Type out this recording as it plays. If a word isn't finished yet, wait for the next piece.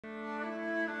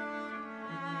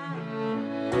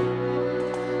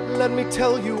let me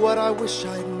tell you what I wish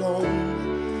I'd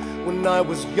known when I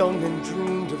was young and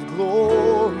dreamed of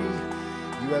glory.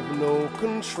 You have no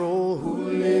control. Who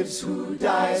lives, who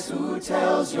dies, who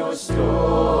tells your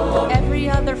story? Every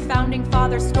other founding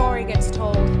father's story gets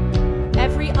told.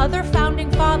 Every other founding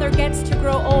father gets to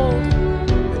grow old.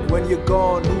 And when you're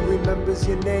gone, who remembers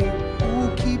your name?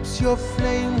 Who keeps your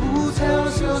flame? Who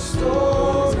tells your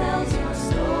story? Who tells your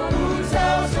story? Who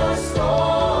tells your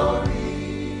story?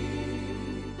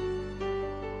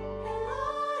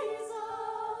 Eliza,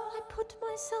 I put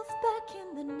myself back in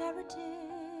the narrative.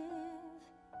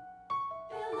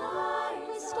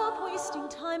 I stop wasting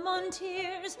time on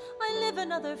tears. I live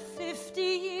another 50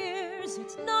 years.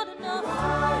 It's not enough.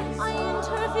 I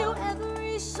interview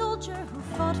every soldier who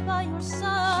fought by your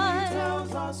side. She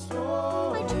tells our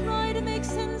story. I try to make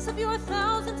sense of your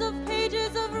thousands of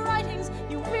pages of writings.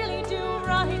 You really do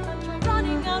write, but you're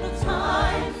running out of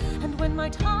time. And when my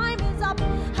time is up,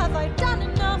 have I done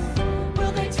enough?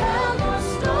 Will they tell your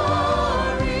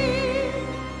story?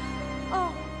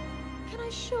 Oh, can I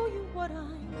show you what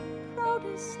I'm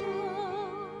proudest of?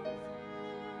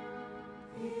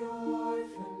 The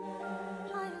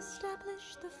orphanage. I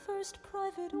established the first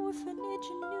private orphanage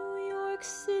in New York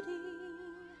City.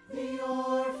 The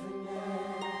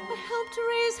orphanage. I helped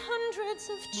raise hundreds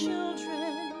of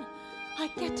children. I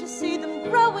get to see them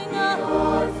growing up.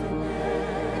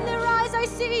 In their eyes I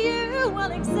see you,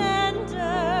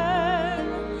 Alexander.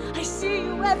 I see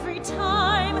you every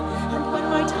time. And when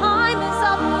my time is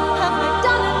up, have I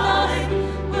done enough?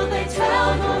 Will they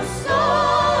tell your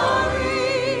story?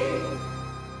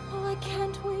 Oh, I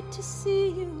can't wait to see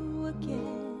you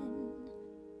again.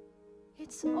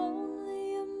 It's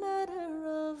only a matter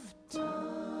of time.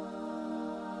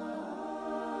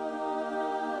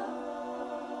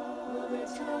 Will they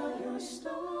tell your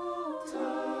story?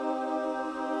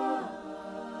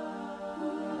 Who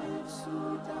lives, who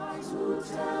dies, who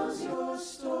tells your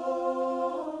story?